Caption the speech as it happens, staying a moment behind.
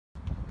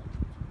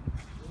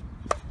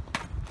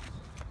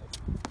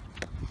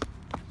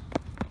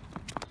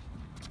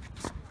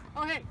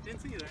Oh hey, didn't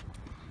see you there.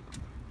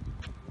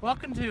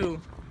 Welcome to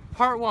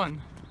part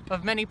 1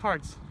 of many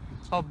parts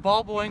of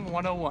Ballboying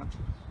 101.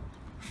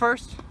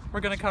 First, we're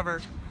going to cover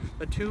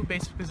the 2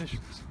 basic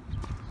positions.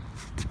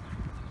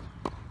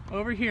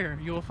 Over here,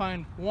 you will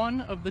find one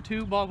of the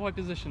 2 ballboy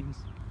positions.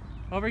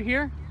 Over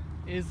here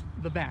is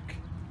the back.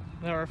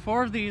 There are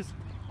 4 of these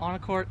on a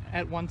court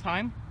at one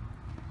time,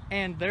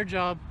 and their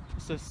job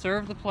is to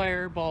serve the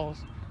player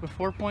balls with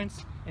 4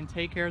 points and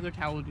take care of their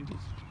towel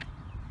duties.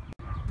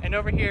 And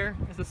over here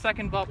is the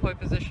second ballboy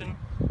position,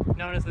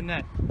 known as the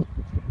net.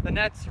 The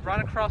nets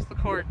run across the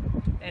court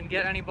and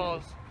get any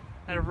balls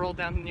that have rolled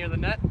down near the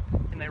net,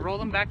 and they roll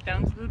them back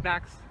down to the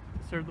backs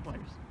to serve the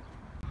players.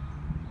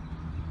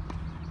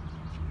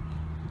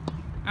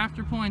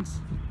 After points,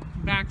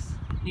 backs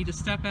need to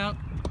step out,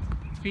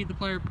 feed the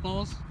player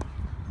balls,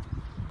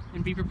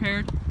 and be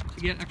prepared to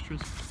get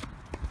extras,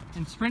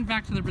 and sprint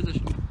back to their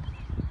position.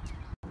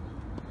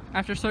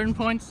 After certain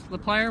points, the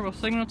player will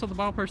signal to the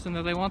ballperson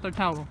that they want their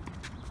towel.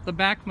 The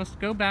back must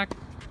go back,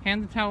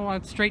 hand the towel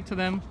out straight to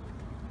them,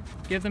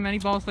 give them any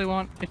balls they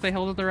want if they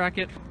hold up their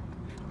racket,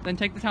 then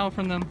take the towel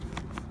from them,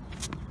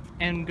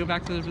 and go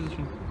back to their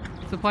position.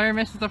 If the player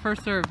misses the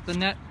first serve, the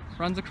net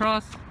runs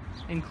across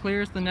and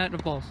clears the net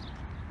of balls.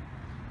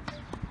 If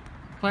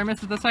the player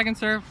misses the second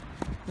serve,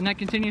 the net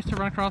continues to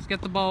run across,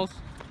 get the balls,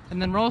 and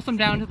then rolls them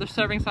down to the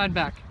serving side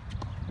back,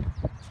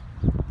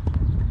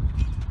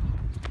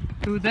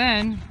 who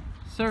then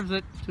serves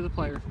it to the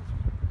player.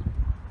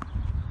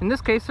 In this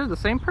case, they're the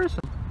same person.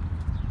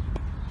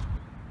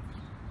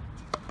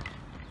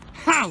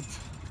 Out!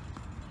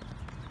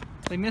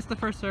 They missed the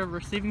first serve,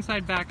 receiving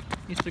side back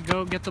needs to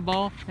go get the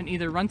ball and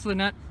either run to the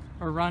net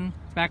or run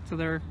back to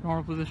their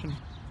normal position.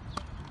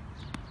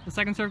 The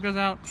second serve goes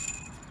out,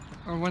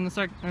 or when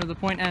the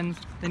point ends,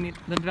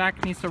 the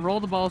back needs to roll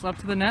the balls up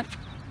to the net,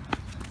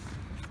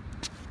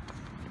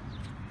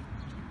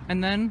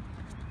 and then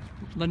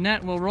the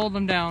net will roll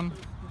them down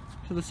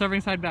to the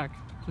serving side back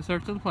to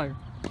serve to the player.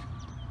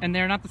 And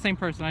they're not the same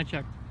person, I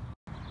checked.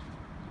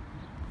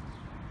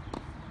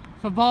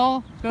 If a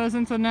ball goes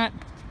into the net,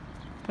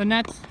 the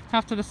nets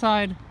have to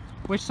decide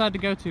which side to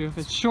go to. If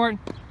it's short,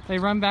 they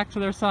run back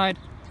to their side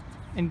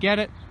and get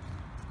it,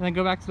 and then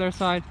go back to their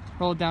side,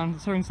 roll it down to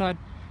the serving side.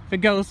 If it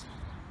goes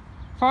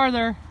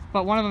farther,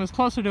 but one of them is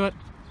closer to it,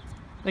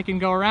 they can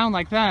go around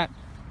like that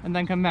and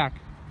then come back.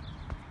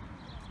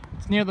 If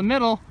it's near the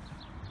middle,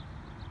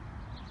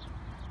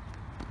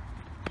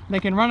 they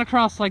can run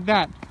across like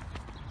that,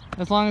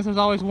 as long as there's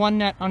always one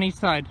net on each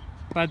side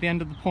by the end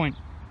of the point,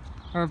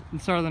 or the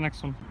start of the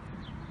next one.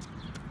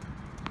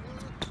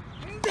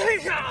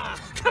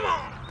 Come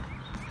on!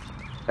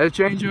 At a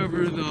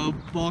changeover, the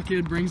ball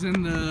kid brings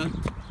in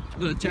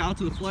the towel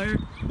to the player.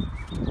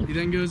 He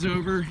then goes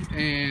over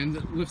and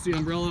lifts the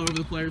umbrella over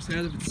the player's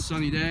head if it's a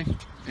sunny day,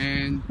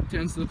 and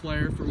tends to the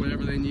player for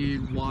whatever they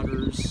need: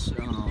 waters,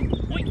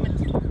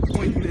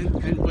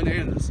 ointment, and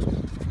bananas.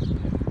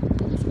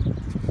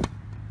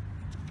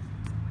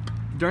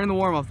 During the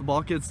warm-up, the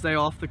ball kids stay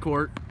off the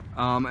court.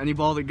 Any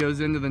ball that goes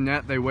into the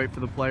net, they wait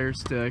for the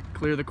players to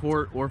clear the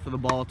court or for the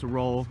ball to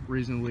roll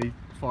reasonably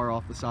far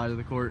off the side of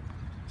the court.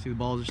 See, the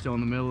balls are still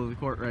in the middle of the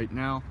court right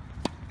now.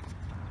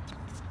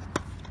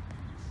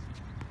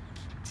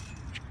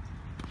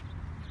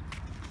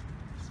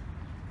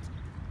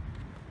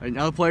 Right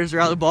now the players are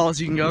out of the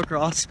balls. You can go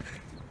across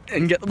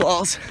and get the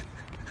balls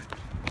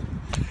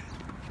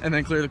and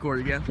then clear the court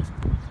again.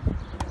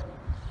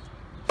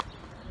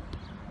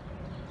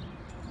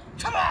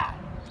 Come on!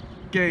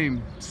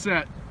 Game,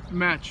 set,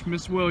 match,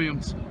 Miss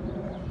Williams.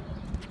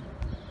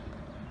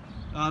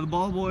 The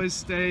ball boys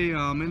stay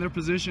in their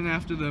position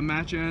after the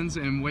match ends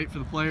and wait for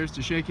the players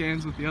to shake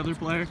hands with the other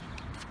player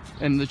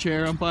and the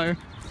chair umpire.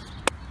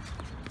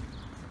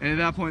 And at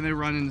that point they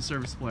run in to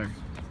service the player.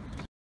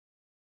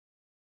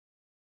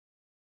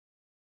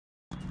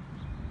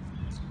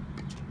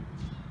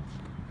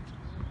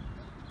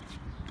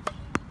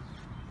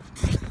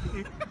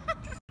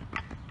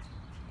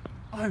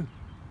 Oh,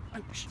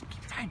 shh,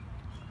 keep time.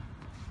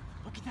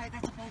 Look at that,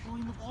 that's a ball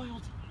going in the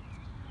wild.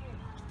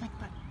 I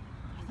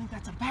think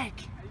that's a back.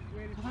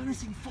 I've only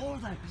seen 4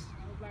 of those,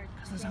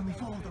 because there's only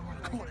 4 of them on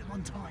the court at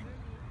one time.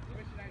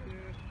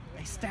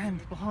 They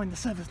stand behind the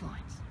service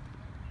lines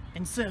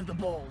and serve the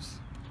balls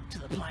to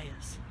the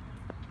players.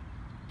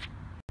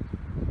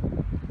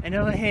 And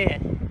over here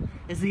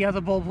is the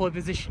other ballboy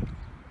position,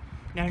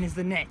 known as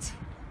the net.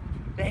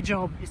 Their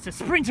job is to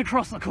sprint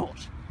across the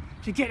court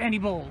to get any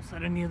balls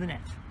that are near the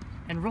net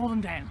and roll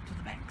them down to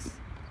the backs.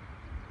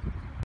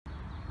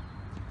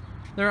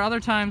 There are other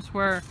times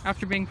where,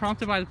 after being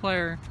prompted by the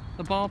player,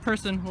 the ball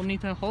person will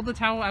need to hold the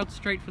towel out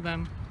straight for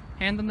them,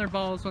 hand them their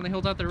balls when they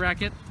hold out their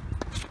racket,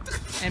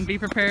 and be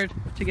prepared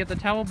to get the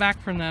towel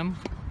back from them,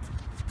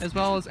 as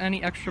well as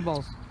any extra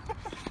balls,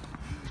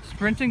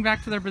 sprinting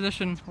back to their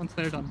position once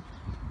they're done.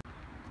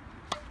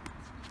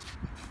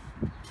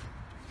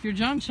 If you're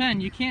John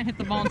Chen, you can't hit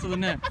the ball into the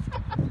net,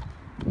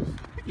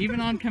 even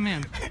on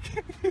command.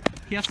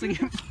 He has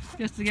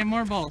to get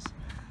more balls.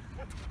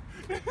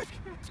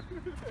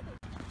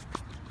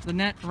 The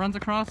net runs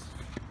across,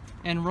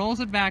 and rolls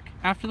it back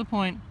after the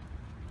point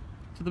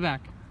to the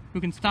back,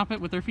 who can stop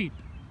it with their feet,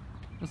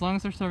 as long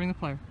as they're serving the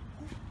player.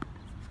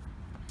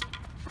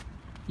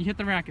 You hit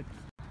the racket.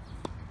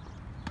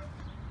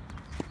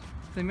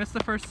 If they miss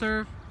the first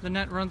serve, the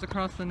net runs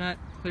across the net,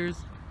 clears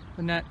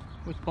the net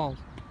with balls.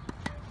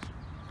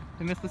 If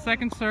they miss the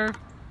second serve,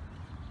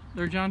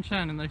 they're John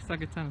Chen and they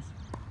suck at tennis.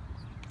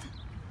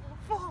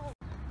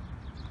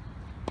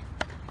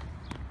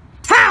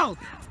 Out!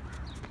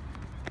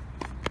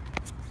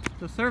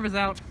 The serve is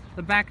out,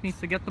 the back needs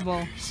to get the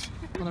ball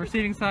on the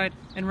receiving side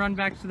and run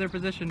back to their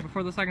position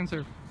before the second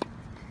serve.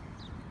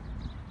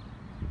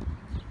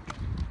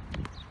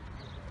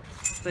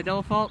 If they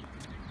double fault,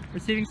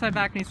 receiving side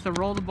back needs to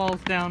roll the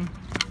balls down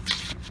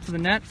to the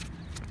net,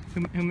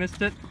 who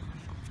missed it,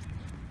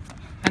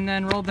 and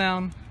then roll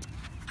down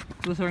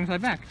to the serving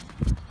side back.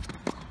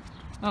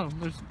 Oh,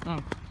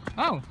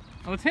 oh,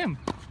 it's him.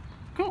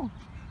 Cool.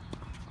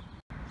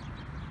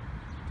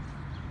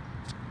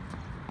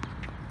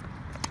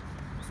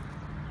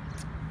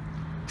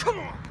 Come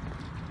on!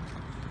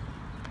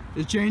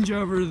 The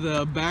changeover,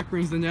 the back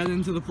brings the net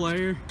into the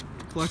player,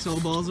 collects all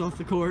the balls off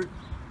the court,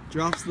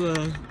 drops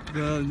the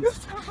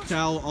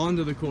towel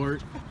onto the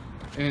court,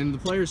 and the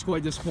player's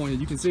quite disappointed.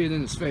 You can see it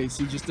in his face.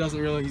 He just doesn't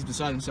really, he's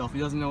beside himself. He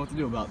doesn't know what to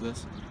do about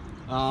this.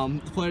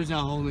 The player's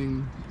now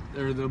holding,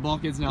 or the ball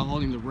kid's now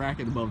holding the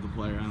racket above the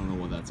player. I don't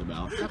know what that's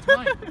about. That's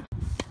fine. Your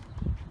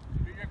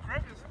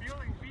grip is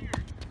feeling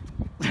weird.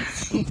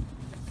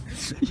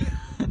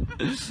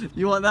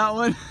 You want that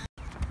one?